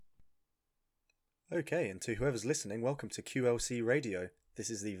Okay, and to whoever's listening, welcome to QLC Radio. This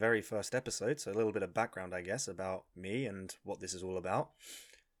is the very first episode, so a little bit of background, I guess, about me and what this is all about.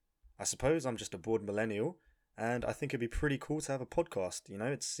 I suppose I'm just a bored millennial, and I think it'd be pretty cool to have a podcast. You know,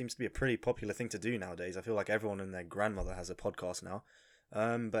 it seems to be a pretty popular thing to do nowadays. I feel like everyone and their grandmother has a podcast now.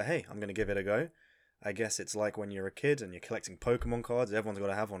 But hey, I'm going to give it a go. I guess it's like when you're a kid and you're collecting Pokemon cards, everyone's got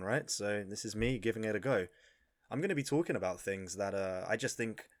to have one, right? So this is me giving it a go. I'm going to be talking about things that I just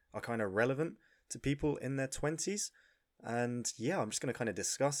think are kind of relevant to people in their 20s. And yeah, I'm just going to kind of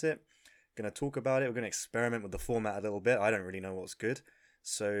discuss it, going to talk about it. We're going to experiment with the format a little bit. I don't really know what's good.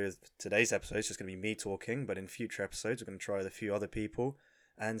 So today's episode is just going to be me talking, but in future episodes, we're going to try with a few other people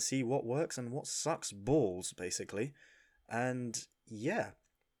and see what works and what sucks balls, basically. And yeah,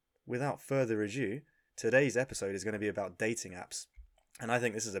 without further ado, today's episode is going to be about dating apps. And I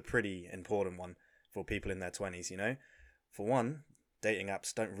think this is a pretty important one for people in their 20s, you know? For one, dating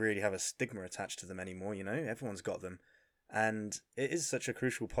apps don't really have a stigma attached to them anymore, you know? Everyone's got them. And it is such a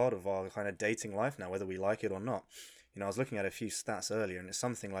crucial part of our kind of dating life now, whether we like it or not. You know, I was looking at a few stats earlier, and it's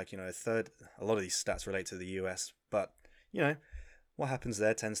something like, a lot of these stats relate to the US, but, what happens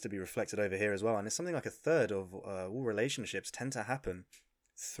there tends to be reflected over here as well. And it's something like a third of all relationships tend to happen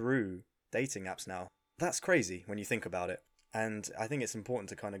through dating apps now. That's crazy when you think about it. And I think it's important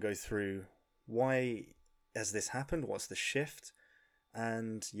to kind of go through why has this happened? What's the shift?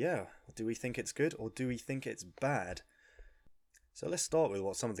 And yeah, do we think it's good or do we think it's bad? So let's start with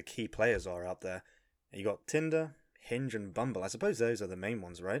what some of the key players are out there. You got Tinder, Hinge, and Bumble. I suppose those are the main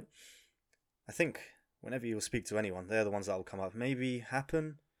ones, right? I think whenever you speak to anyone, they're the ones that will come up. Maybe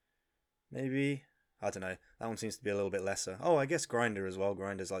Happen? Maybe? I don't know. That one seems to be a little bit lesser. Oh, I guess Grindr as well.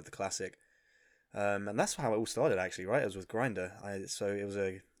 Grindr's like the classic. And that's how it all started, actually, right? It was with Grindr. So it was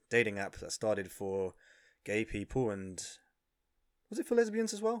a dating app that started for gay people, and was it for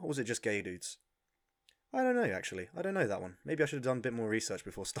lesbians as well, or was it just gay dudes? I don't know, actually. I don't know that one. Maybe I should have done a bit more research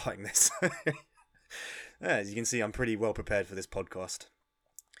before starting this. As you can see, I'm pretty well prepared for this podcast.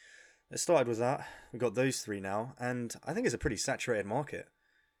 It started with that. We've got those three now, and I think it's a pretty saturated market.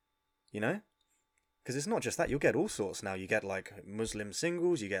 You know? Because it's not just that, you'll get all sorts now. You get like Muslim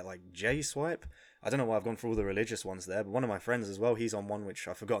singles, you get like J Swipe. I don't know why I've gone for all the religious ones there, but one of my friends as well, he's on one which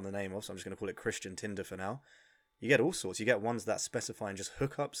I've forgotten the name of, so I'm just going to call it Christian Tinder for now. You get all sorts. You get ones that specify just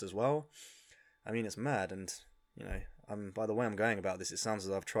hookups as well. I mean, it's mad, and, by the way I'm going about this, it sounds as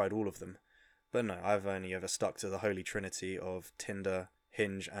though I've tried all of them. But no, I've only ever stuck to the holy trinity of Tinder,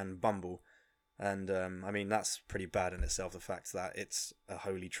 Hinge, and Bumble. And, that's pretty bad in itself, the fact that it's a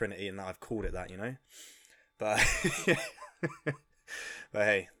holy trinity and that I've called it that, you know? But, but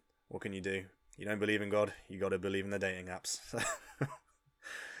hey, what can you do? You don't believe in God, you gotta believe in the dating apps.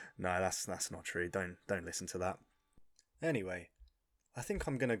 No, that's not true. Don't listen to that. Anyway, I think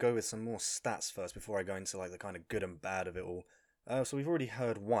I'm gonna go with some more stats first before I go into like the kind of good and bad of it all. So we've already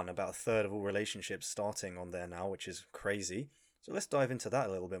heard about a third of all relationships starting on there now, which is crazy. So let's dive into that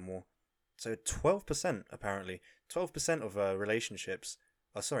a little bit more. So 12% apparently, 12% of relationships,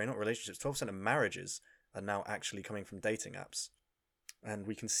 not relationships, 12% of marriages are now actually coming from dating apps. And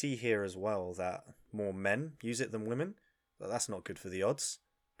we can see here as well that more men use it than women. But that's not good for the odds.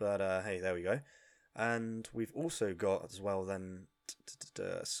 But hey, there we go. And we've also got as well then,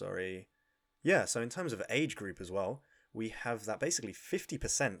 so in terms of age group as well, we have that basically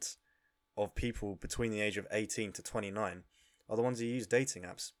 50% of people between the age of 18 to 29 are the ones who use dating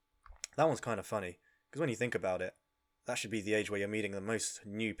apps. That one's kind of funny, because when you think about it, that should be the age where you're meeting the most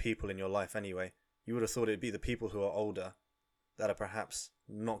new people in your life anyway. You would have thought it'd be the people who are older that are perhaps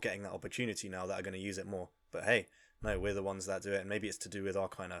not getting that opportunity now that are going to use it more. But hey, no, we're the ones that do it, and maybe it's to do with our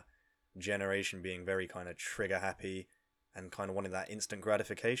kind of generation being very kind of trigger happy and kind of wanting that instant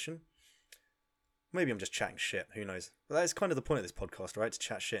gratification. Maybe I'm just chatting shit, who knows. But that's kind of the point of this podcast, right? To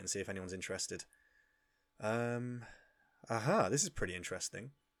chat shit and see if anyone's interested. This is pretty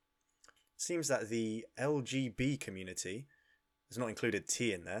interesting. It seems that the LGB community has not included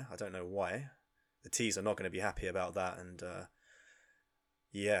T in there. I don't know why. The T's are not going to be happy about that, and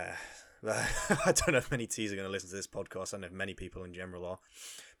yeah. I don't know if many T's are going to listen to this podcast. I don't know if many people in general are.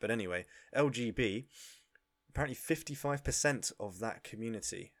 But anyway, LGB, apparently 55% of that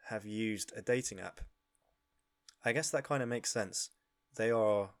community have used a dating app. I guess that kind of makes sense. They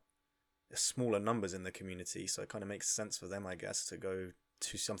are smaller numbers in the community, so it kind of makes sense for them, I guess, to go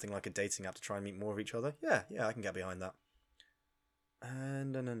to something like a dating app to try and meet more of each other. Yeah, I can get behind that.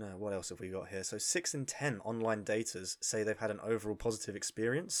 And no, what else have we got here? So 6 in 10 online daters say they've had an overall positive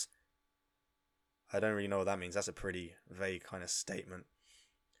experience. I don't really know what that means. That's a pretty vague kind of statement.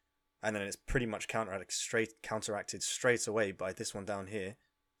 And then it's pretty much counteracted straight away by this one down here,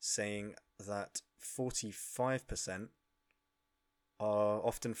 saying that 45% are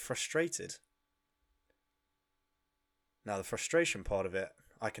often frustrated. Now, the frustration part of it,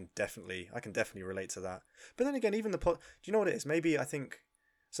 I can definitely relate to that. But then again, even do you know what it is? Maybe I think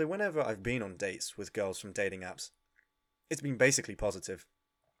so. Whenever I've been on dates with girls from dating apps, it's been basically positive.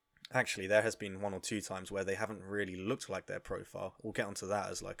 Actually, there has been one or two times where they haven't really looked like their profile. We'll get onto that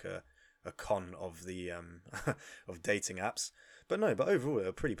as like a con of the of dating apps. But no, but overall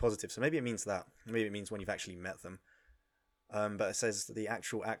they're pretty positive. So maybe it means that. Maybe it means when you've actually met them. But it says the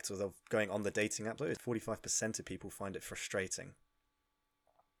actual act of going on the dating app, though, 45% of people find it frustrating.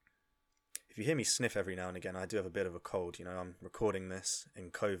 If you hear me sniff every now and again, I do have a bit of a cold. You know, I'm recording this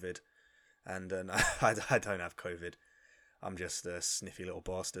in COVID, and I don't have COVID. I'm just a sniffy little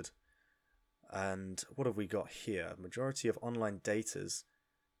bastard. And what have we got here? Majority of online daters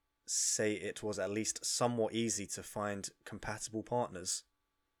say it was at least somewhat easy to find compatible partners.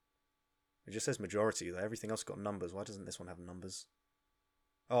 It just says majority though. Everything else got numbers. Why doesn't this one have numbers?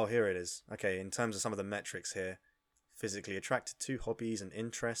 Oh, here it is. Okay, in terms of some of the metrics here, physically attracted to, hobbies and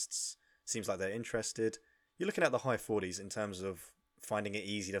interests. Seems like they're interested. You're looking at the high 40s in terms of finding it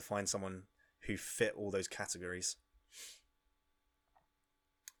easy to find someone who fit all those categories.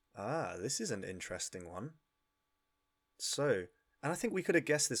 Ah, this is an interesting one. So, and I think we could have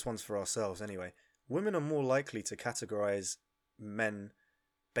guessed this one's for ourselves anyway. Women are more likely to categorize men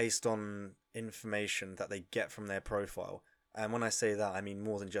based on information that they get from their profile. And when I say that, I mean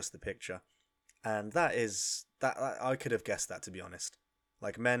more than just the picture. And that I could have guessed that, to be honest.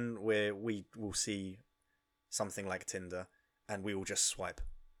 Like men, where we will see something like Tinder and we will just swipe.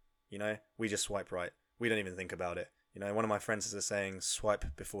 You know, we just swipe right. We don't even think about it. You know, one of my friends is saying, swipe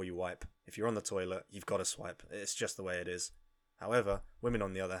before you wipe. If you're on the toilet, you've got to swipe. It's just the way it is. However, women,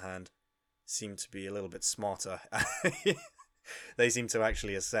 on the other hand, seem to be a little bit smarter. They seem to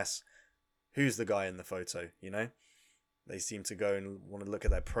actually assess who's the guy in the photo, you know? They seem to go and want to look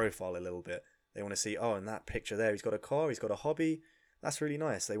at their profile a little bit. They want to see, oh, in that picture there, he's got a car, he's got a hobby. That's really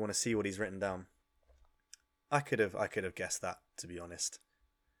nice. They want to see what he's written down. I could have guessed that, to be honest.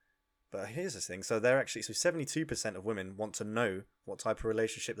 But here's the thing. So 72% of women want to know what type of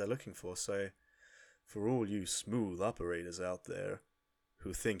relationship they're looking for. So for all you smooth operators out there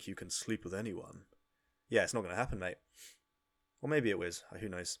who think you can sleep with anyone, yeah, it's not going to happen, mate. Or maybe it was. Who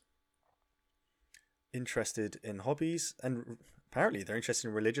knows? Interested in hobbies, and apparently they're interested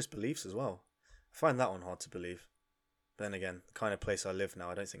in religious beliefs as well. I find that one hard to believe. But then again, the kind of place I live now,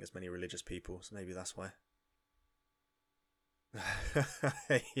 I don't think there's many religious people, so maybe that's why.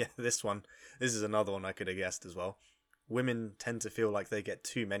 Yeah, this is another one I could have guessed as well. Women tend to feel like they get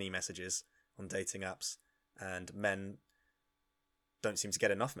too many messages on dating apps, and men don't seem to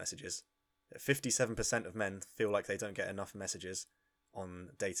get enough messages. 57% of men feel like they don't get enough messages on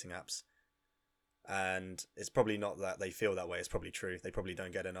dating apps. And it's probably not that they feel that way, it's probably true. They probably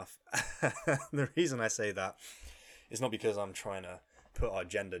don't get enough. The reason I say that is not because I'm trying to put our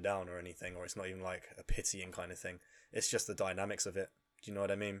gender down or anything, or it's not even like a pitying kind of thing. It's just the dynamics of it. Do you know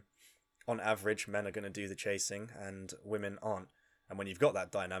what I mean? On average, men are going to do the chasing and women aren't. And when you've got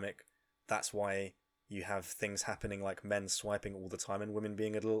that dynamic, that's why you have things happening like men swiping all the time and women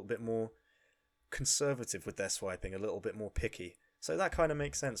being a little bit more conservative with their swiping, a little bit more picky. So that kind of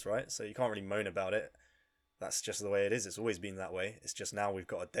makes sense, right? So you can't really moan about it. That's just the way it is. It's always been that way. It's just now we've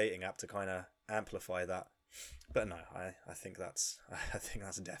got a dating app to kind of amplify that. But no, I think that's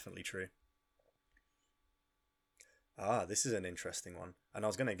definitely true. Ah, this is an interesting one. And I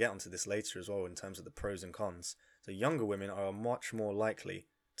was going to get onto this later as well in terms of the pros and cons. So younger women are much more likely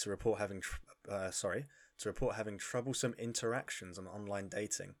to report having troublesome interactions on online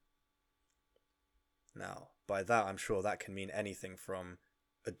dating. Now, by that, I'm sure that can mean anything from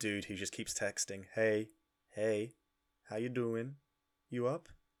a dude who just keeps texting, hey, how you doing? You up?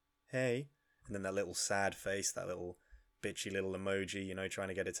 Hey. And then that little sad face, that little bitchy little emoji, you know, trying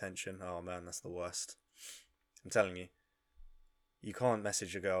to get attention. Oh man, that's the worst. I'm telling you, you can't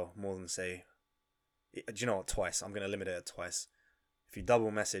message a girl more than say, do you know what, twice. I'm going to limit it at twice. If you double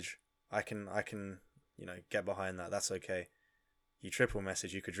message, I can, you know, get behind that. That's okay. You triple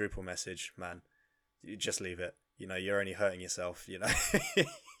message, you quadruple message, man. You just leave it. You know, you're only hurting yourself, you know.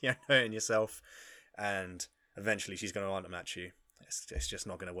 You're hurting yourself, and eventually she's going to unmatch you. It's just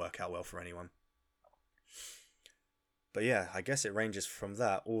not going to work out well for anyone. But yeah, I guess it ranges from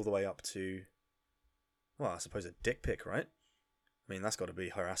that all the way up to, well, I suppose a dick pic, right? I mean, that's got to be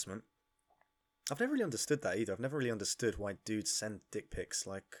harassment. I've never really understood that either. I've never really understood why dudes send dick pics.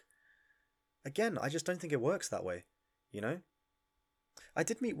 Like, again, I just don't think it works that way, you know? I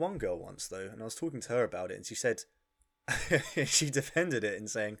did meet one girl once, though, and I was talking to her about it, and she said, she defended it in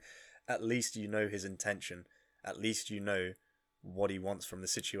saying, at least you know his intention. At least you know what he wants from the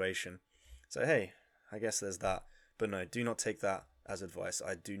situation. So hey, I guess there's that. But no, do not take that as advice.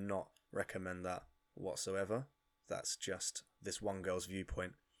 I do not recommend that whatsoever. That's just this one girl's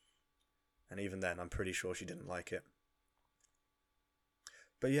viewpoint. And even then, I'm pretty sure she didn't like it.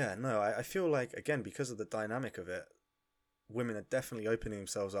 But yeah, no, I feel like, again, because of the dynamic of it, women are definitely opening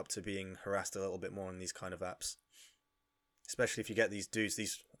themselves up to being harassed a little bit more on these kind of apps. Especially if you get these dudes,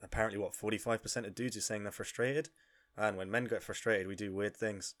 these apparently, 45% of dudes are saying they're frustrated. And when men get frustrated, we do weird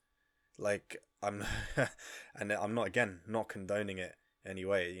things. Like, and I'm not, again, not condoning it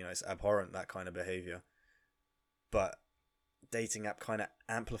anyway. You know, it's abhorrent, that kind of behavior. But dating app kind of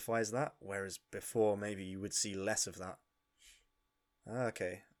amplifies that, whereas before maybe you would see less of that.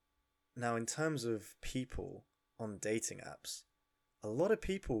 Okay. Now, in terms of people on dating apps, a lot of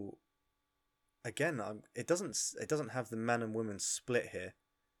people, again, it doesn't have the man and woman split here,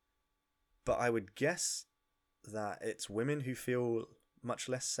 but I would guess that it's women who feel much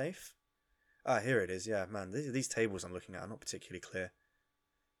less safe. Here it is. Yeah, man, these tables I'm looking at are not particularly clear.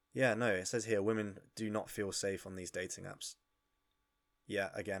 Yeah, no, it says here women do not feel safe on these dating apps. Yeah,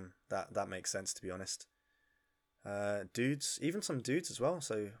 again, that makes sense, to be honest. Dudes, even some dudes as well.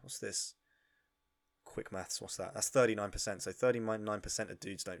 So what's this? Quick maths, what's that? That's 39%. So 39% of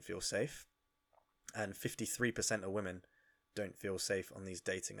dudes don't feel safe, and 53% of women don't feel safe on these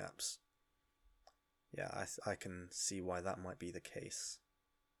dating apps. Yeah, I can see why that might be the case.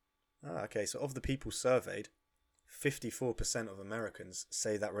 Okay, so of the people surveyed, 54% of Americans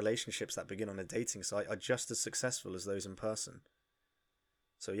say that relationships that begin on a dating site are just as successful as those in person.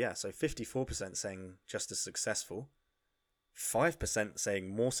 So yeah, so 54% saying just as successful, 5%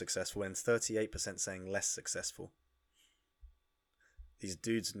 saying more successful, and 38% saying less successful. These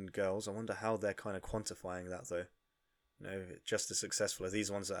dudes and girls, I wonder how they're kind of quantifying that though. You know, just as successful. Are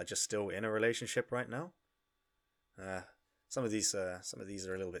these ones that are just still in a relationship right now? Some of these are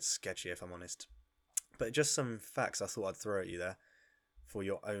a little bit sketchy, if I'm honest. But just some facts I thought I'd throw at you there for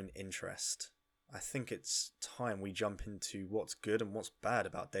your own interest. I think it's time we jump into what's good and what's bad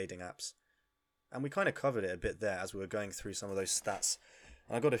about dating apps. And we kind of covered it a bit there as we were going through some of those stats.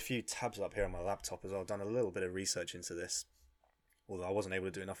 And I got a few tabs up here on my laptop as well. I've done a little bit of research into this. Although I wasn't able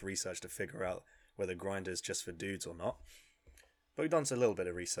to do enough research to figure out whether Grindr is just for dudes or not. But we've done a little bit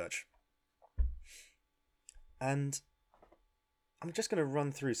of research. And I'm just going to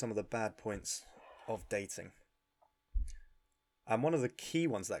run through some of the bad points of dating. And one of the key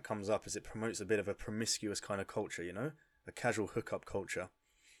ones that comes up is it promotes a bit of a promiscuous kind of culture, you know? A casual hookup culture.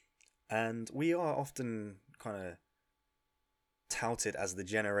 And we are often kind of touted as the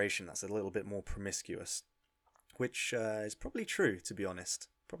generation that's a little bit more promiscuous. Which is probably true, to be honest.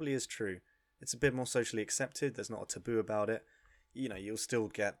 Probably is true. It's a bit more socially accepted. There's not a taboo about it. You know, you'll still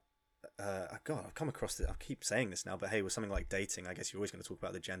get... God, I've come across it. I keep saying this now, but hey, with something like dating, I guess you're always going to talk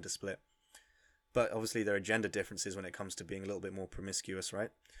about the gender split. But obviously there are gender differences when it comes to being a little bit more promiscuous, right?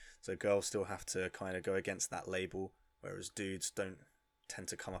 So girls still have to kind of go against that label, whereas dudes don't tend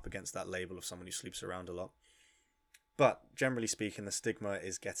to come up against that label of someone who sleeps around a lot. But generally speaking, the stigma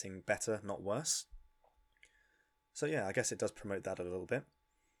is getting better, not worse. So yeah, I guess it does promote that a little bit.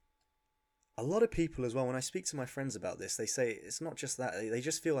 A lot of people as well, when I speak to my friends about this, they say it's not just that, they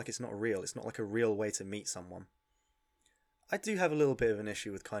just feel like it's not real. It's not like a real way to meet someone. I do have a little bit of an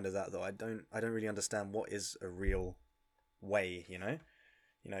issue with kind of that though. I don't really understand what is a real way, you know?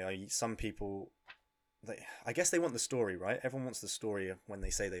 You know, some people, I guess they want the story, right? Everyone wants the story when they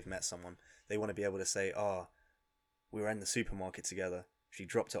say they've met someone. They want to be able to say, we were in the supermarket together. She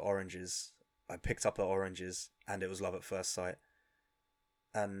dropped her oranges. I picked up her oranges and it was love at first sight.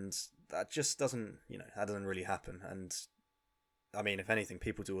 And that just doesn't, that doesn't really happen. And I mean, if anything,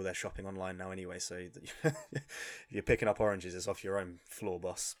 people do all their shopping online now anyway, so if you're picking up oranges, it's off your own floor,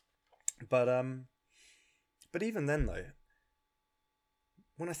 boss. But even then though,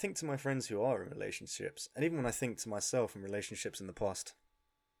 when I think to my friends who are in relationships, and even when I think to myself in relationships in the past,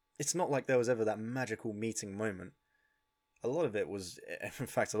 it's not like there was ever that magical meeting moment. A lot of it was, in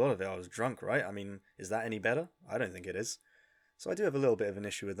fact, I was drunk, right? I mean, is that any better? I don't think it is. So I do have a little bit of an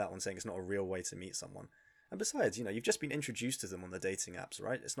issue with that one, saying it's not a real way to meet someone. And besides, you've just been introduced to them on the dating apps,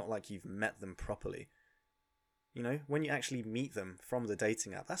 right? It's not like you've met them properly. When you actually meet them from the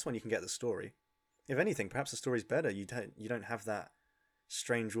dating app, that's when you can get the story. If anything, perhaps the story's better. You don't have that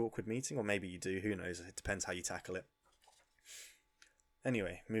strange, awkward meeting, or maybe you do, who knows? It depends how you tackle it.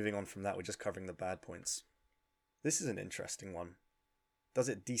 Anyway, moving on from that, we're just covering the bad points. This is an interesting one. Does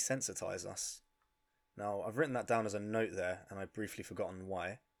it desensitize us? Now, I've written that down as a note there, and I've briefly forgotten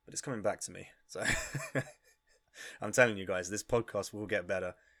why, but it's coming back to me. So I'm telling you guys, this podcast will get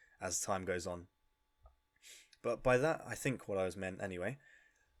better, as time goes on. But by that, I think what I was meant anyway,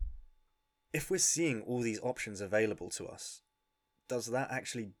 if we're seeing all these options available to us, does that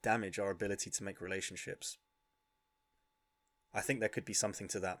actually damage our ability to make relationships? I think there could be something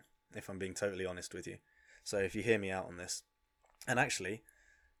to that, if I'm being totally honest with you. So if you hear me out on this, and actually,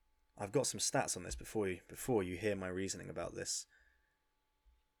 I've got some stats on this before you hear my reasoning about this.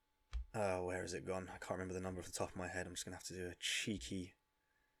 Where has it gone? I can't remember the number off the top of my head. I'm just going to have to do a cheeky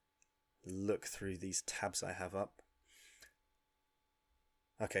look through these tabs I have up.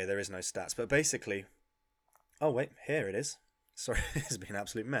 Okay, there is no stats, but basically... Oh wait, here it is. Sorry, it's been an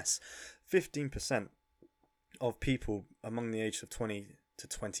absolute mess. 15% of people among the age of 20 to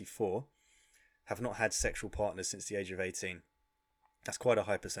 24 have not had sexual partners since the age of 18. That's quite a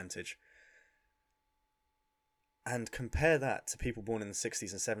high percentage. And compare that to people born in the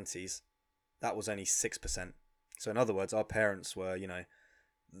 60s and 70s, that was only 6%. So in other words, our parents were,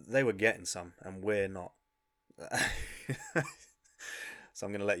 they were getting some, and we're not. So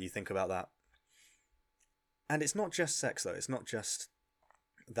I'm going to let you think about that. And it's not just sex, though. It's not just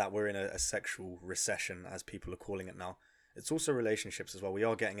that we're in a sexual recession, as people are calling it now. It's also relationships as well. We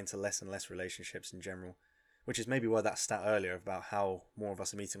are getting into less and less relationships in general, which is maybe why that stat earlier about how more of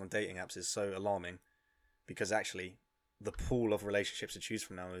us are meeting on dating apps is so alarming, because actually the pool of relationships to choose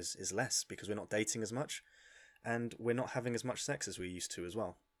from now is less, because we're not dating as much and we're not having as much sex as we used to as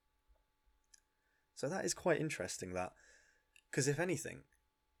well. So that is quite interesting, that, because if anything,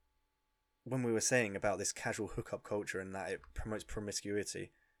 when we were saying about this casual hookup culture and that it promotes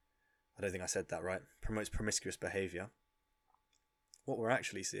promiscuity, I don't think I said that right, promotes promiscuous behaviour, what we're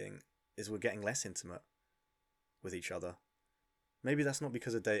actually seeing is we're getting less intimate with each other. Maybe that's not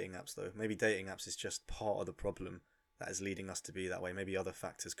because of dating apps, though. Maybe dating apps is just part of the problem that is leading us to be that way. Maybe other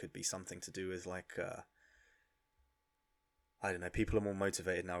factors could be something to do with, like, I don't know, people are more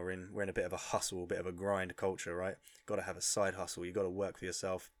motivated now. We're in a bit of a hustle, a bit of a grind culture, right? Got to have a side hustle. You got to work for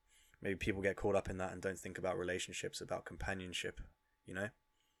yourself. Maybe people get caught up in that and don't think about relationships, about companionship,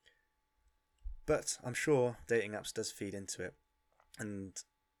 But I'm sure dating apps does feed into it. And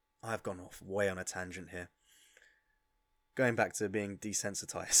I've gone off way on a tangent here. Going back to being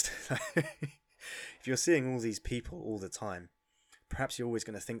desensitized. If you're seeing all these people all the time, perhaps you're always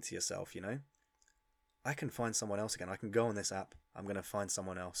going to think to yourself, I can find someone else again. I can go on this app. I'm going to find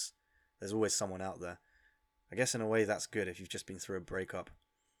someone else. There's always someone out there. I guess in a way that's good if you've just been through a breakup.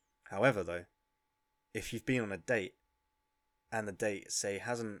 However, though, if you've been on a date and the date, say,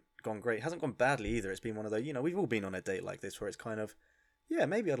 hasn't gone great, hasn't gone badly either, it's been one of those, we've all been on a date like this where it's kind of, yeah,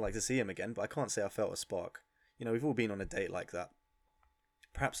 maybe I'd like to see him again, but I can't say I felt a spark. We've all been on a date like that.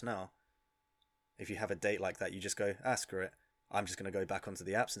 Perhaps now, if you have a date like that, you just go, screw it. I'm just going to go back onto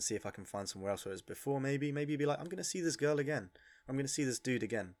the apps and see if I can find somewhere else where it was before. Maybe you'd be like, I'm going to see this girl again. I'm going to see this dude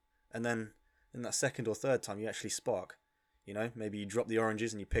again. And then in that second or third time, you actually spark. Maybe you drop the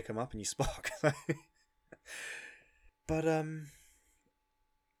oranges and you pick them up and you spark. But,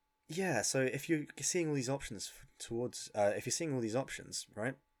 yeah, so if you're seeing all these options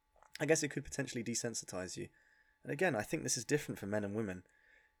right, I guess it could potentially desensitize you. And again, I think this is different for men and women.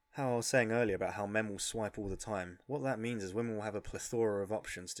 How I was saying earlier about how men will swipe all the time, what that means is women will have a plethora of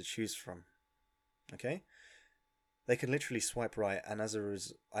options to choose from. Okay? They can literally swipe right, and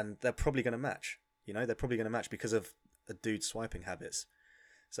and they're probably going to match. They're probably going to match because of a dude's swiping habits.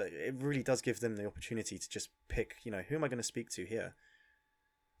 So it really does give them the opportunity to just pick, who am I going to speak to here?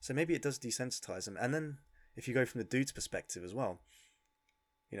 So maybe it does desensitize them. And then if you go from the dude's perspective as well,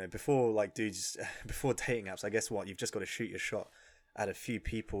 before dating apps, I guess you've just got to shoot your shot at a few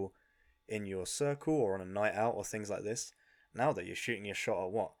people in your circle or on a night out or things like this. Now that you're shooting your shot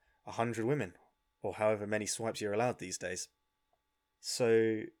at 100 women or however many swipes you're allowed these days.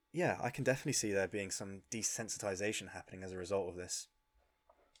 So yeah, I can definitely see there being some desensitization happening as a result of this.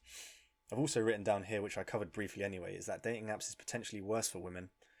 I've also written down here, which I covered briefly anyway, is that dating apps is potentially worse for women.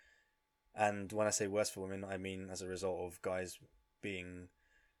 And when I say worse for women, I mean as a result of guys being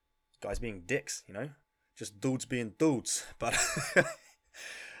dicks, just dudes being dudes. But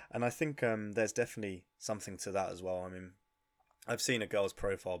and I think there's definitely something to that as well. I mean, I've seen a girl's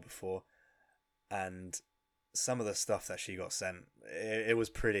profile before, and some of the stuff that she got sent, it was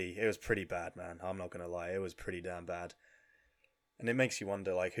pretty bad, man. I'm not gonna lie, it was pretty damn bad. And it makes you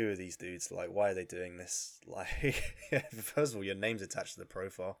wonder, like, who are these dudes? Like, why are they doing this? Like, first of all, your name's attached to the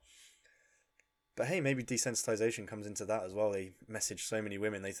profile. But hey, maybe desensitization comes into that as well. They message so many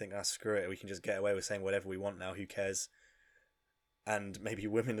women, they think, screw it, we can just get away with saying whatever we want now, who cares? And maybe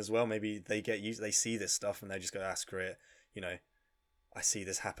women as well, maybe they they see this stuff and they just go, screw it, I see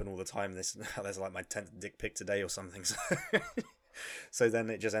this happen all the time. There's like my 10th dick pic today or something. So So then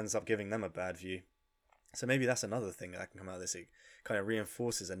it just ends up giving them a bad view. So maybe that's another thing that can come out of this. It kind of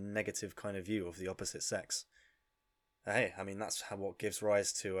reinforces a negative kind of view of the opposite sex. Hey, I mean, that's what gives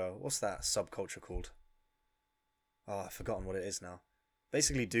rise to, what's that subculture called? Oh, I've forgotten what it is now.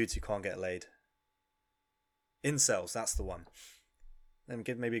 Basically, dudes who can't get laid. Incels, that's the one. And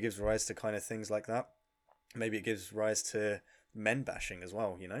maybe it gives rise to kind of things like that. Maybe it gives rise to men bashing as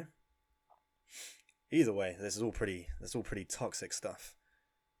well, you know? Either way, this is all pretty toxic stuff.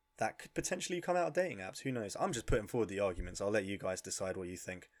 That could potentially come out of dating apps, who knows? I'm just putting forward the arguments. I'll let you guys decide what you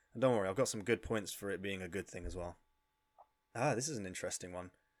think. And don't worry, I've got some good points for it being a good thing as well. This is an interesting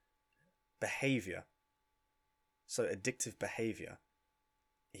one. Behavior. So addictive behavior.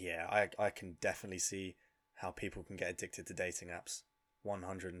 Yeah, I can definitely see how people can get addicted to dating apps.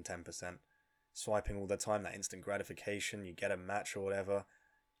 110%. Swiping all the time, that instant gratification, you get a match or whatever.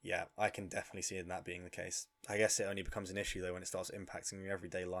 Yeah, I can definitely see that being the case. I guess it only becomes an issue though when it starts impacting your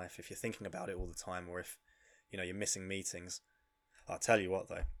everyday life. If you're thinking about it all the time, or if, you're missing meetings. I'll tell you what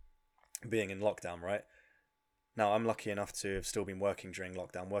though, being in lockdown, right? Now I'm lucky enough to have still been working during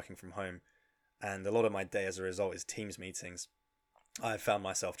lockdown, working from home. And a lot of my day as a result is Teams meetings. I've found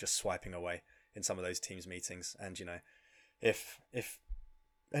myself just swiping away in some of those Teams meetings. And, if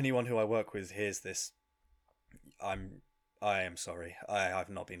anyone who I work with hears this, I am sorry. I've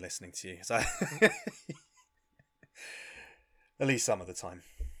not been listening to you. So at least some of the time.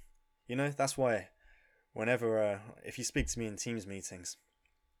 That's why whenever, if you speak to me in Teams meetings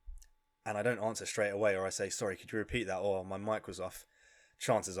and I don't answer straight away, or I say, sorry, could you repeat that? Or my mic was off,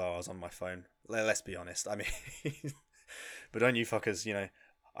 chances are I was on my phone. Let's be honest. I mean, but don't you fuckers,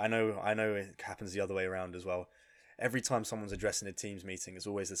 I know it happens the other way around as well. Every time someone's addressing a Teams meeting, it's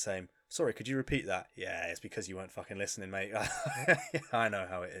always the same. Sorry, could you repeat that? Yeah, it's because you weren't fucking listening, mate. I know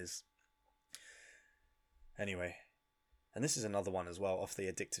how it is. Anyway, and this is another one as well, off the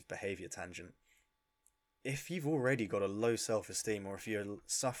addictive behavior tangent. If you've already got a low self-esteem, or if you're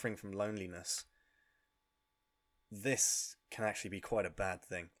suffering from loneliness, this can actually be quite a bad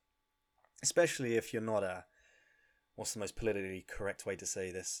thing. Especially if you're not what's the most politically correct way to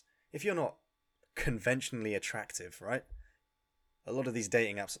say this? If you're not conventionally attractive, right? A lot of these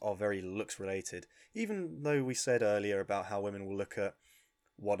dating apps are very looks related. Even though we said earlier about how women will look at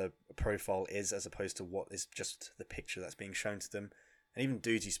what a profile is as opposed to what is just the picture that's being shown to them. And even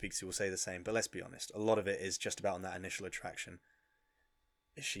dudes you speak to will say the same. But let's be honest, a lot of it is just about that initial attraction.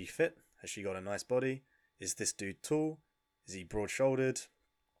 Is she fit? Has she got a nice body? Is this dude tall? Is he broad-shouldered?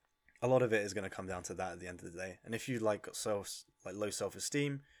 A lot of it is going to come down to that at the end of the day. And if you like low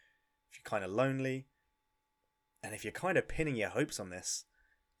self-esteem, if you're kind of lonely, and if you're kind of pinning your hopes on this,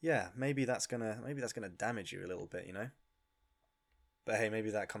 yeah, maybe that's gonna damage you a little bit, But hey,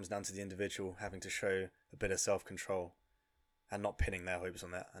 maybe that comes down to the individual having to show a bit of self-control and not pinning their hopes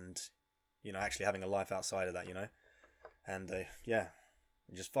on that, and actually having a life outside of that, and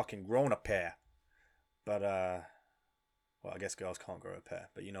just fucking grown a pair. But well, I guess girls can't grow a pair,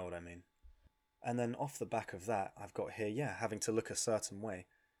 but you know what I mean. And then off the back of that, I've got here, having to look a certain way.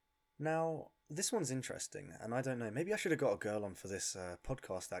 Now, this one's interesting, and I don't know, maybe I should have got a girl on for this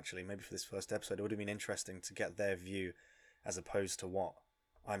podcast, actually. Maybe for this first episode, it would have been interesting to get their view as opposed to what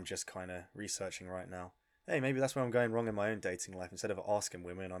I'm just kind of researching right now. Hey, maybe that's where I'm going wrong in my own dating life. Instead of asking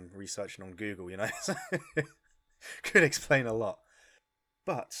women, I'm researching on Google, Could explain a lot.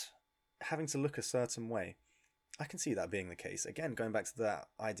 But having to look a certain way, I can see that being the case. Again, going back to that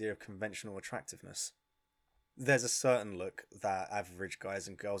idea of conventional attractiveness. There's a certain look that average guys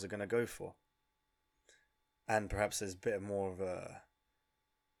and girls are going to go for. And perhaps there's a bit more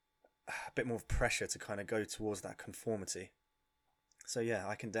of pressure to kind of go towards that conformity. So yeah,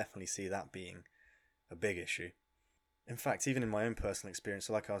 I can definitely see that being a big issue. In fact, even in my own personal experience,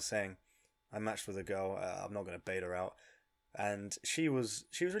 so like I was saying, I matched with a girl, I'm not going to bait her out, and she was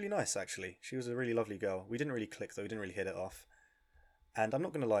really nice, actually. She was a really lovely girl. We didn't really click though, we didn't really hit it off. And I'm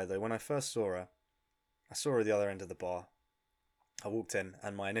not going to lie though, when I first saw her, I saw her at the other end of the bar. I walked in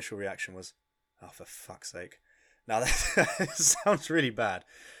and my initial reaction was, oh, for fuck's sake. Now that sounds really bad,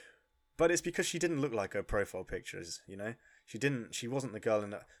 but it's because she didn't look like her profile pictures, She wasn't the girl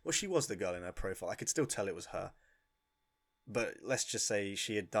in her... Well, she was the girl in her profile. I could still tell it was her. But let's just say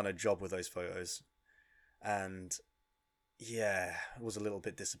she had done a job with those photos. And yeah, it was a little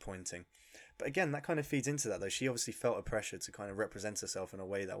bit disappointing. But again, that kind of feeds into that though. She obviously felt a pressure to kind of represent herself in a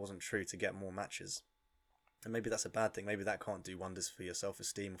way that wasn't true to get more matches. And maybe that's a bad thing. Maybe that can't do wonders for your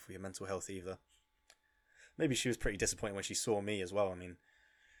self-esteem or for your mental health either. Maybe she was pretty disappointed when she saw me as well. I mean,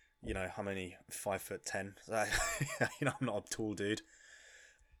 I'm only 5'10". I'm not a tall dude.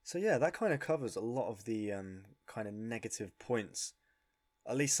 So yeah, that kind of covers a lot of the kind of negative points,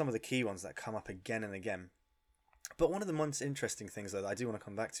 at least some of the key ones that come up again and again. But one of the most interesting things, though, that I do want to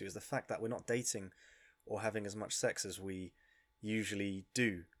come back to is the fact that we're not dating or having as much sex as we usually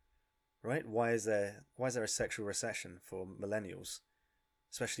do, right? Why is there a sexual recession for millennials,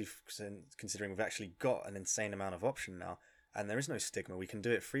 especially considering we've actually got an insane amount of option now, and there is no stigma. We can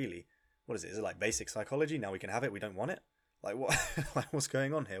do it freely. What is it? Is it like basic psychology? Now we can have it. We don't want it. Like what? Like what's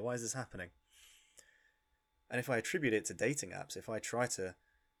going on here? Why is this happening? And if I attribute it to dating apps, if I try to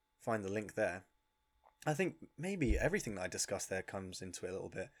find the link there, I think maybe everything that I discussed there comes into it a little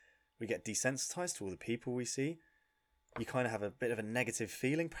bit. We get desensitized to all the people we see. You kind of have a bit of a negative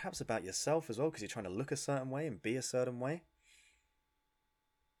feeling, perhaps about yourself as well, because you're trying to look a certain way and be a certain way.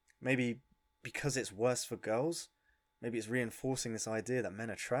 Maybe because it's worse for girls, maybe it's reinforcing this idea that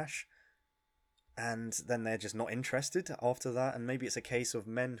men are trash, and then they're just not interested after that. And maybe it's a case of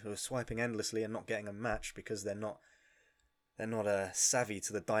men who are swiping endlessly and not getting a match because they're not savvy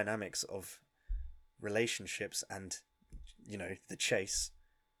to the dynamics of relationships and the chase,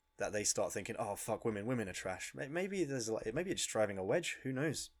 that they start thinking, oh fuck, women are trash. Maybe maybe it's driving a wedge, who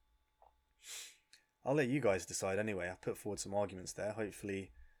knows. I'll let you guys decide anyway. I've put forward some arguments there.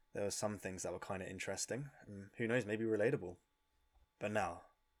 Hopefully there were some things that were kind of interesting, and who knows, maybe relatable. But now,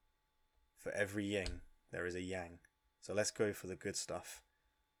 for every yin there is a yang, so let's go for the good stuff,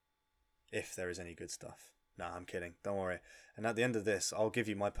 if there is any good stuff. Nah, I'm kidding, don't worry. And at the end of this, I'll give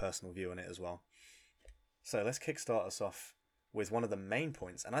you my personal view on it as well. So let's kickstart us off with one of the main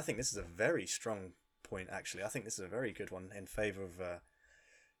points, and I think this is a very strong point, actually. I think this is a very good one in favour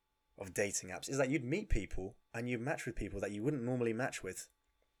of dating apps, is that you'd meet people and you'd match with people that you wouldn't normally match with.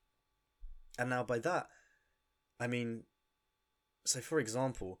 And now by that, I mean, so for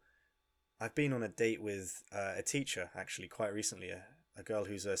example, I've been on a date with a teacher, actually, quite recently, a girl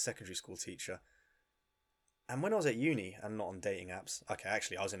who's a secondary school teacher. And when I was at uni and not on dating apps, okay,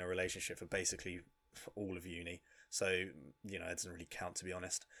 actually, I was in a relationship for basically all of uni, so, it doesn't really count, to be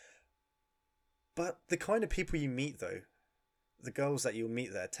honest. But the kind of people you meet, though, the girls that you'll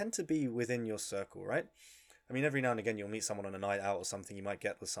meet there, tend to be within your circle, right? I mean, every now and again, you'll meet someone on a night out or something, you might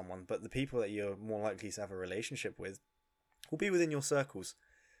get with someone, but the people that you're more likely to have a relationship with will be within your circles,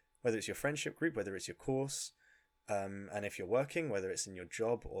 whether it's your friendship group, whether it's your course, and if you're working, whether it's in your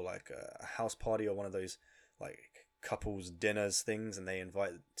job or like a house party or one of those like couples dinners things, and they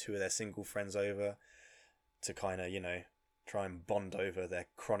invite two of their single friends over to kind of, try and bond over their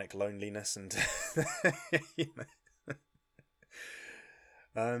chronic loneliness and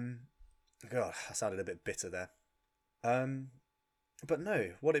God, I sounded a bit bitter there. But no,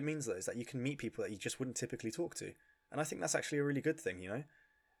 what it means though is that you can meet people that you just wouldn't typically talk to, and I think that's actually a really good thing,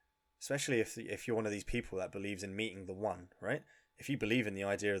 especially if you're one of these people that believes in meeting the one, right? If you believe in the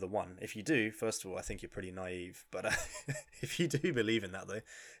idea of the one, if you do, first of all, I think you're pretty naive. But if you do believe in that, though,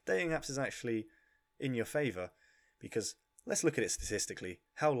 dating apps is actually in your favour, because let's look at it statistically.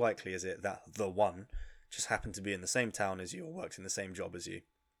 How likely is it that the one just happened to be in the same town as you or worked in the same job as you?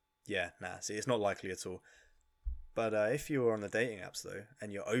 Yeah, nah, see, it's not likely at all. But if you're on the dating apps, though,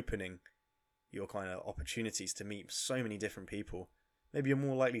 and you're opening your kind of opportunities to meet so many different people, maybe you're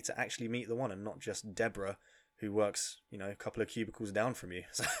more likely to actually meet the one and not just Deborah, who works, a couple of cubicles down from you.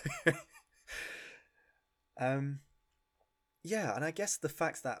 So, yeah, and I guess the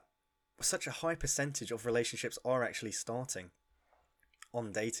fact that such a high percentage of relationships are actually starting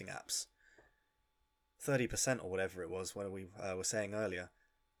on dating apps, 30% or whatever it was when we were saying earlier,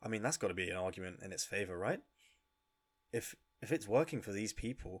 I mean, that's got to be an argument in its favour, right? If it's working for these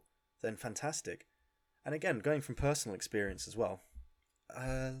people, then fantastic. And again, going from personal experience as well,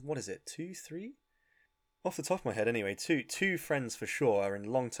 what is it, 2, 3? Off the top of my head anyway, two friends for sure are in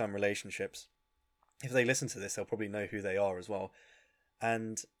long-term relationships. If they listen to this, they'll probably know who they are as well.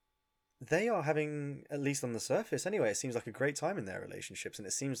 And they are having, at least on the surface anyway, it seems like a great time in their relationships, and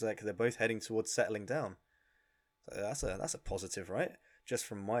it seems like they're both heading towards settling down. So that's a positive, right? Just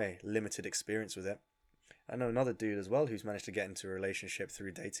from my limited experience with it. I know another dude as well who's managed to get into a relationship through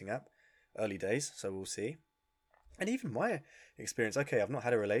a dating app. Early days, so we'll see. And even my experience, okay, I've not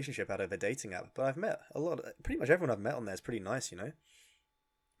had a relationship out of a dating app, but I've met pretty much everyone I've met on there is pretty nice,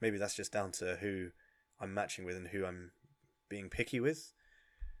 Maybe that's just down to who I'm matching with and who I'm being picky with.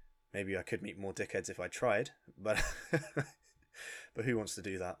 Maybe I could meet more dickheads if I tried, but but who wants to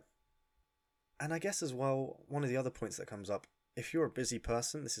do that? And I guess as well, one of the other points that comes up, if you're a busy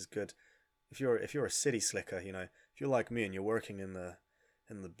person, this is good. If you're a city slicker, if you're like me and you're working in the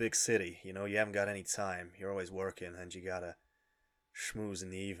big city, you haven't got any time, you're always working and you gotta schmooze in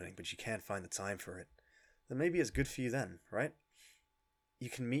the evening, but you can't find the time for it, then maybe it's good for you then, right? you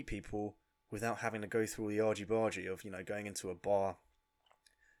can meet people without having to go through all the argy-bargy of, going into a bar,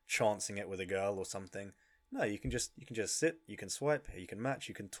 chancing it with a girl or something. No, you can just sit, you can swipe, you can match,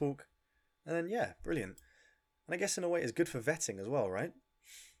 you can talk, and then yeah, brilliant. And I guess in a way it's good for vetting as well, right?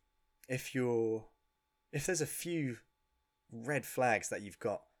 If there's a few red flags that you've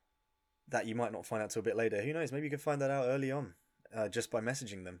got that you might not find out till a bit later, who knows? Maybe you can find that out early on, just by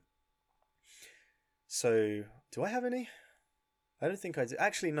messaging them. So, do I have any? I don't think I do.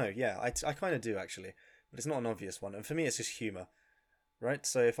 Actually, no. Yeah, I kind of do actually, but it's not an obvious one. And for me, it's just humor, right?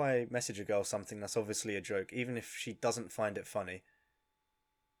 So if I message a girl something that's obviously a joke, even if she doesn't find it funny,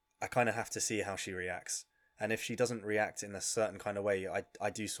 I kind of have to see how she reacts. And if she doesn't react in a certain kind of way, I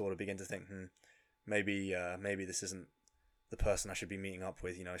do sort of begin to think, maybe this isn't the person I should be meeting up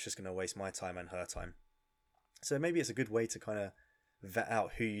with. It's just going to waste my time and her time. So maybe it's a good way to kind of vet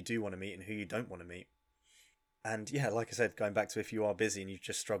out who you do want to meet and who you don't want to meet. And yeah, like I said, going back to if you are busy and you've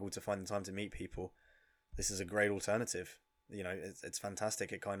just struggled to find the time to meet people, this is a great alternative. It's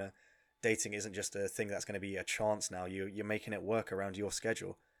fantastic. It kind of, dating isn't just a thing that's going to be a chance now. You're making it work around your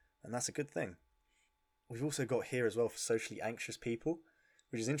schedule, and that's a good thing. We've also got here as well for socially anxious people,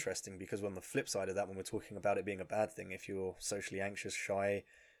 which is interesting because on the flip side of that, when we're talking about it being a bad thing, if you're socially anxious, shy,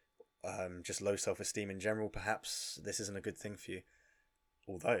 just low self-esteem in general, perhaps this isn't a good thing for you.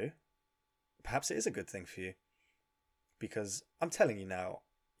 Although, perhaps it is a good thing for you. Because I'm telling you now,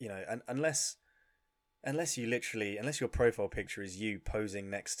 and unless your profile picture is you posing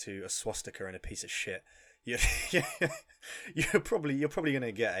next to a swastika and a piece of shit, you're probably going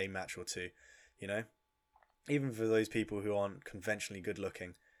to get a match or two, even for those people who aren't conventionally good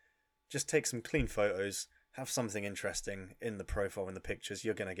looking. Just take some clean photos, have something interesting in the profile and the pictures,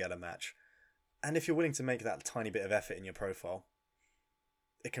 you're going to get a match. And if you're willing to make that tiny bit of effort in your profile,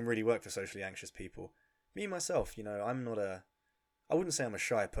 it can really work for socially anxious people. Me, myself, I wouldn't say I'm a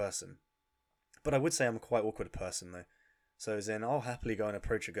shy person, but I would say I'm a quite awkward person though. So as in, I'll happily go and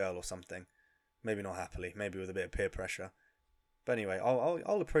approach a girl or something. Maybe not happily, maybe with a bit of peer pressure. But anyway,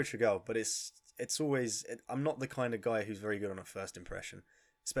 I'll approach a girl, but I'm not the kind of guy who's very good on a first impression,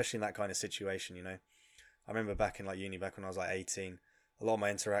 especially in that kind of situation, I remember back in uni, back when I was 18, a lot of my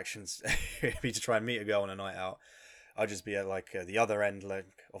interactions would be to try and meet a girl on a night out. I'd just be at the other end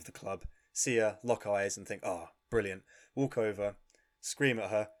of the club, see her, lock eyes, and think, oh, brilliant. Walk over, scream at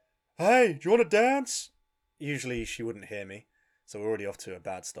her, hey, do you want to dance? Usually she wouldn't hear me, so we're already off to a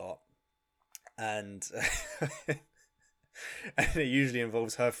bad start. And and it usually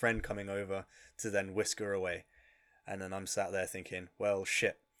involves her friend coming over to then whisk her away. And then I'm sat there thinking, well,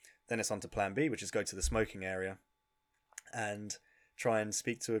 shit. Then it's on to plan B, which is go to the smoking area and try and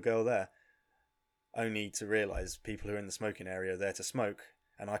speak to a girl there. Only to realise people who are in the smoking area are there to smoke,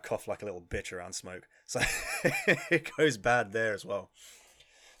 and I cough like a little bitch around smoke. So it goes bad there as well.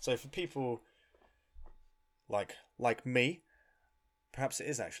 So for people like me, perhaps it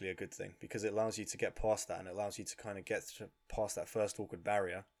is actually a good thing because it allows you to get past that and it allows you to kind of get past that first awkward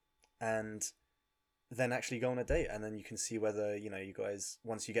barrier and then actually go on a date, and then you can see whether, you guys,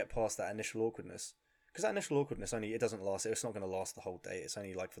 once you get past that initial awkwardness, because that initial awkwardness it doesn't last, it's not going to last the whole date, it's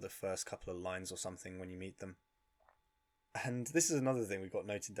only for the first couple of lines or something when you meet them. And this is another thing we've got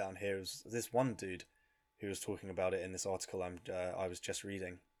noted down here, is this one dude who was talking about it in this article I was just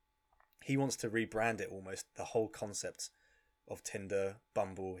reading. He wants to rebrand it almost, the whole concept of Tinder,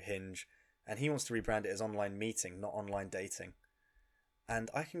 Bumble, Hinge, and he wants to rebrand it as online meeting, not online dating. And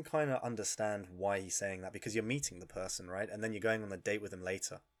I can kind of understand why he's saying that, because you're meeting the person, right? And then you're going on a date with them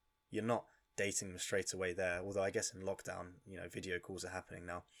later. You're not dating them straight away there, although I guess in lockdown, video calls are happening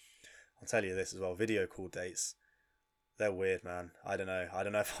now. I'll tell you this as well, video call dates, they're weird, man. I don't know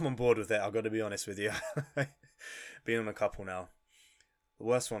if I'm on board with it, I've got to be honest with you. Been on a couple now. The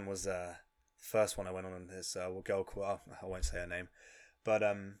worst one was the first one I went on this girl called, I won't say her name, but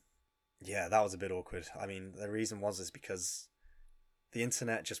yeah, that was a bit awkward. I mean, the reason is because the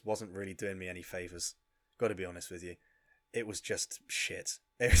internet just wasn't really doing me any favours. Got to be honest with you. It was just shit.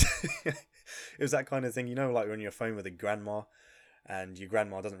 It was that kind of thing, like when you're on your phone with a grandma and your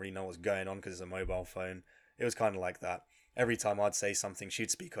grandma doesn't really know what's going on because it's a mobile phone. It was kind of like that. Every time I'd say something, she'd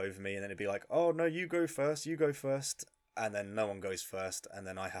speak over me, and then it'd be like, oh, no, you go first. And then no one goes first, and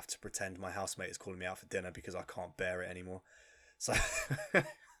then I have to pretend my housemate is calling me out for dinner because I can't bear it anymore. So,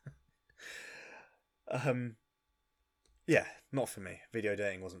 yeah, not for me. Video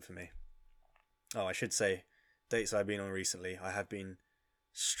dating wasn't for me. Oh, I should say, dates I've been on recently, I have been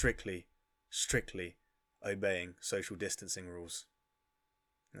strictly obeying social distancing rules.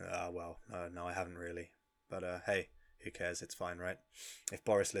 Well, no, I haven't really. But hey, who cares? It's fine, right? If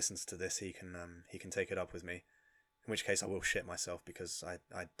Boris listens to this, he can take it up with me. In which case I will shit myself because I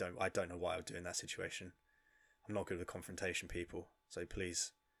don't know what I would do in that situation. I'm not good with confrontation, people, so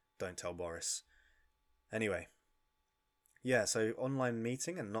please don't tell Boris. Anyway, yeah, so online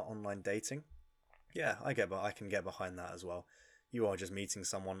meeting and not online dating. Yeah, I can get behind that as well. You are just meeting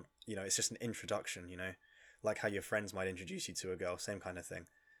someone, it's just an introduction, like how your friends might introduce you to a girl, same kind of thing.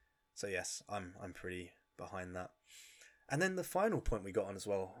 So yes, I'm pretty behind that. And then the final point we got on as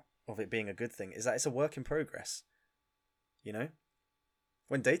well of it being a good thing is that it's a work in progress.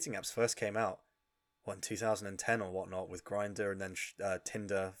 When dating apps first came out, in 2010 or whatnot, with Grindr and then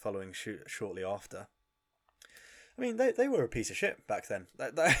Tinder following shortly after. I mean, they were a piece of shit back then.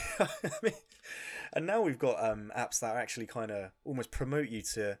 I mean, and now we've got apps that actually kind of almost promote you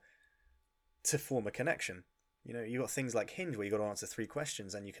to form a connection. You got things like Hinge where you got to answer 3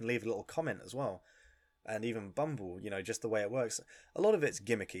 questions and you can leave a little comment as well. And even Bumble, just the way it works. A lot of it's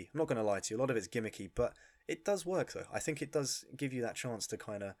gimmicky. I'm not going to lie to you. A lot of it's gimmicky, but it does work though. I think it does give you that chance to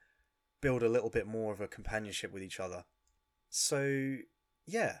kind of build a little bit more of a companionship with each other. So,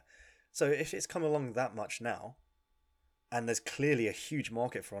 yeah. So if it's come along that much now, and there's clearly a huge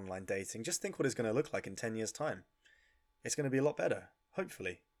market for online dating, just think what it's going to look like in 10 years' time. It's going to be a lot better.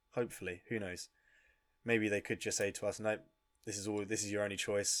 Hopefully. Who knows? Maybe they could just say to us, nope, this is your only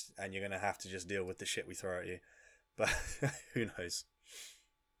choice, and you're going to have to just deal with the shit we throw at you. But who knows?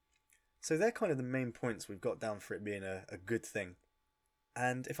 So they're kind of the main points we've got down for it being a good thing.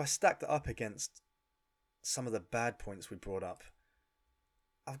 And if I stack that up against some of the bad points we brought up,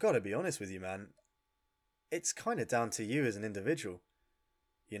 I've got to be honest with you, man. It's kind of down to you as an individual.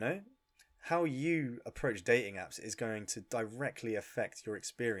 How you approach dating apps is going to directly affect your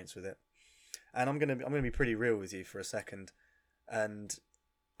experience with it. And I'm gonna be pretty real with you for a second. And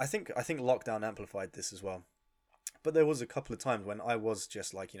I think lockdown amplified this as well. But there was a couple of times when I was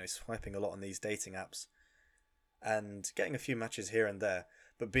just swiping a lot on these dating apps and getting a few matches here and there,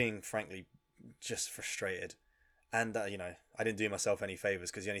 but being frankly just frustrated. And I didn't do myself any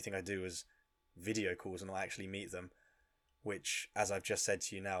favors because the only thing I do was video calls and not actually meet them, which, as I've just said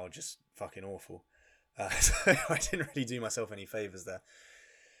to you now, are just fucking awful. So I didn't really do myself any favors there.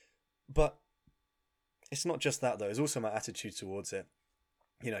 But it's not just that though. It's also my attitude towards it.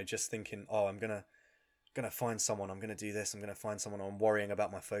 Just thinking, oh, I'm gonna find someone. I'm gonna do this. I'm gonna find someone. I'm worrying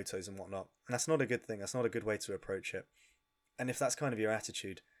about my photos and whatnot. And that's not a good thing. That's not a good way to approach it. And if that's kind of your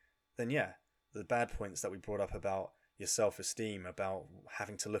attitude, then yeah, the bad points that we brought up about your self-esteem, about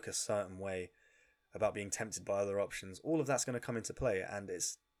having to look a certain way, about being tempted by other options, all of that's going to come into play, and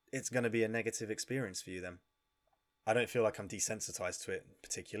it's going to be a negative experience for you then. I don't feel like I'm desensitized to it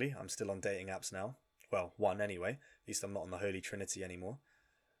particularly. I'm still on dating apps now. Well, one anyway. At least I'm not on the Holy Trinity anymore.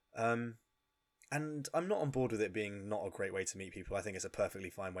 And I'm not on board with it being not a great way to meet people. I think it's a perfectly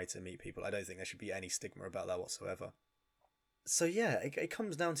fine way to meet people. I don't think there should be any stigma about that whatsoever. So yeah, it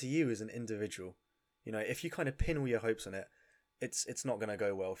comes down to you as an individual. If you kind of pin all your hopes on it, it's not going to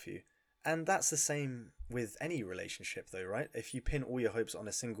go well for you. And that's the same with any relationship though, right? If you pin all your hopes on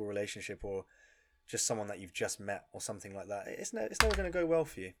a single relationship or just someone that you've just met or something like that, it's never going to go well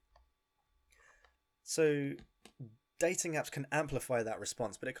for you. So dating apps can amplify that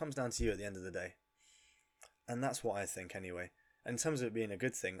response, but it comes down to you at the end of the day. And that's what I think anyway. And in terms of it being a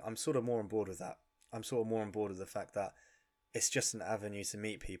good thing, I'm sort of more on board with that. I'm sort of more on board with the fact that it's just an avenue to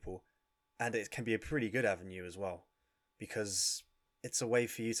meet people, and it can be a pretty good avenue as well, because it's a way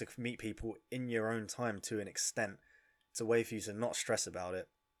for you to meet people in your own time to an extent. It's a way for you to not stress about it,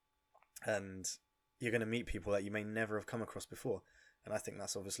 and you're going to meet people that you may never have come across before, and I think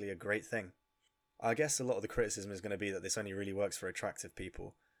that's obviously a great thing. I guess a lot of the criticism is going to be that this only really works for attractive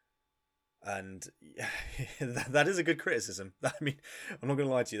people, and that is a good criticism. I mean, I'm not going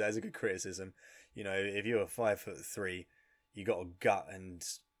to lie to you, that is a good criticism. If you're 5'3", you got a gut, and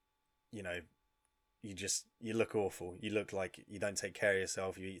you look awful. You look like you don't take care of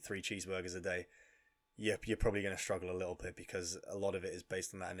yourself. You eat 3 cheeseburgers a day. You're probably going to struggle a little bit because a lot of it is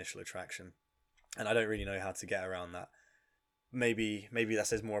based on that initial attraction. And I don't really know how to get around that. Maybe that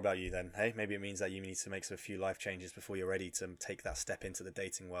says more about you then. Hey, maybe it means that you need to make a few life changes before you're ready to take that step into the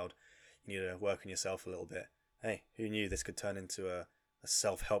dating world. You need to work on yourself a little bit. Hey, who knew this could turn into a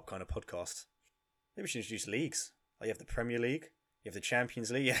self-help kind of podcast? Maybe we should introduce leagues. Like you have the Premier League, you have the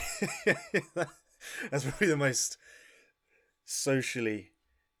Champions League. That's probably the most socially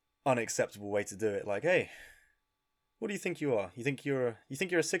unacceptable way to do it. Like, hey, what do you think you are? You think you're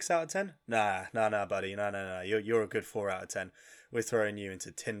a 6 out of 10? Nah, buddy. No. You're a good 4 out of 10. We're throwing you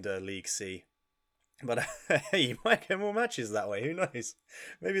into Tinder League C. But hey, you might get more matches that way. Who knows?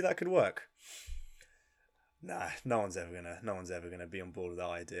 Maybe that could work. Nah, no one's ever gonna be on board with that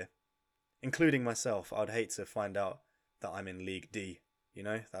idea. including myself. I'd hate to find out that I'm in League D, you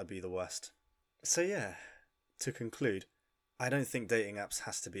know? That'd be the worst. So yeah, to conclude, I don't think dating apps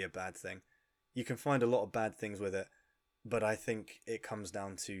has to be a bad thing. You can find a lot of bad things with it, but I think it comes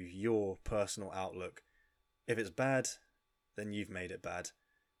down to your personal outlook. If it's bad, then you've made it bad.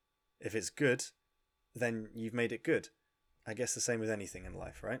 If it's good, then you've made it good. I guess the same with anything in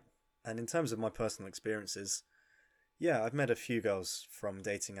life, right? And in terms of my personal experiences, yeah, I've met a few girls from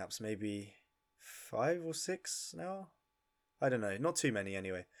dating apps, maybe 5 or 6 now. I don't know, not too many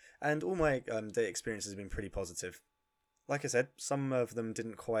anyway. And all my date experiences have been pretty positive. Like I said, some of them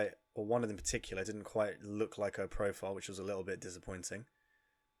didn't quite, or one of them in particular, didn't quite look like her profile, which was a little bit disappointing.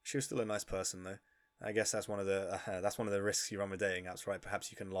 She was still a nice person though. I guess that's one of the risks you run with dating apps, right?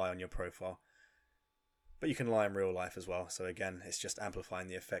 Perhaps you can lie on your profile, but you can lie in real life as well. So again, it's just amplifying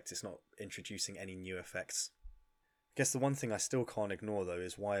the effect. It's not introducing any new effects. I guess the one thing I still can't ignore though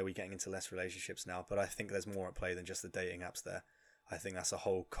is why are we getting into less relationships now? But I think there's more at play than just the dating apps there. I think that's a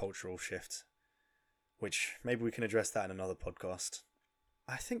whole cultural shift, which maybe we can address that in another podcast.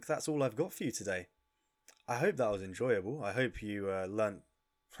 I think that's all I've got for you today. I hope that was enjoyable. I hope you learnt.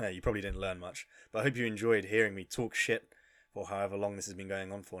 You probably didn't learn much, but I hope you enjoyed hearing me talk shit for however long this has been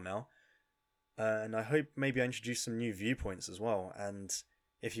going on for now. And I hope maybe I introduced some new viewpoints as well. And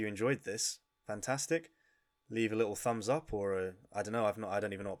if you enjoyed this, fantastic. Leave a little thumbs up, or I don't know. I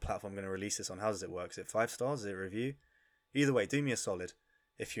don't even know what platform I'm going to release this on. How does it work? Is it 5 stars? Is it a review? Either way, do me a solid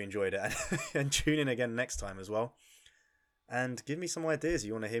if you enjoyed it, and tune in again next time as well. And give me some ideas.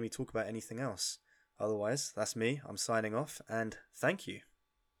 You want to hear me talk about anything else? Otherwise, that's me. I'm signing off, and thank you.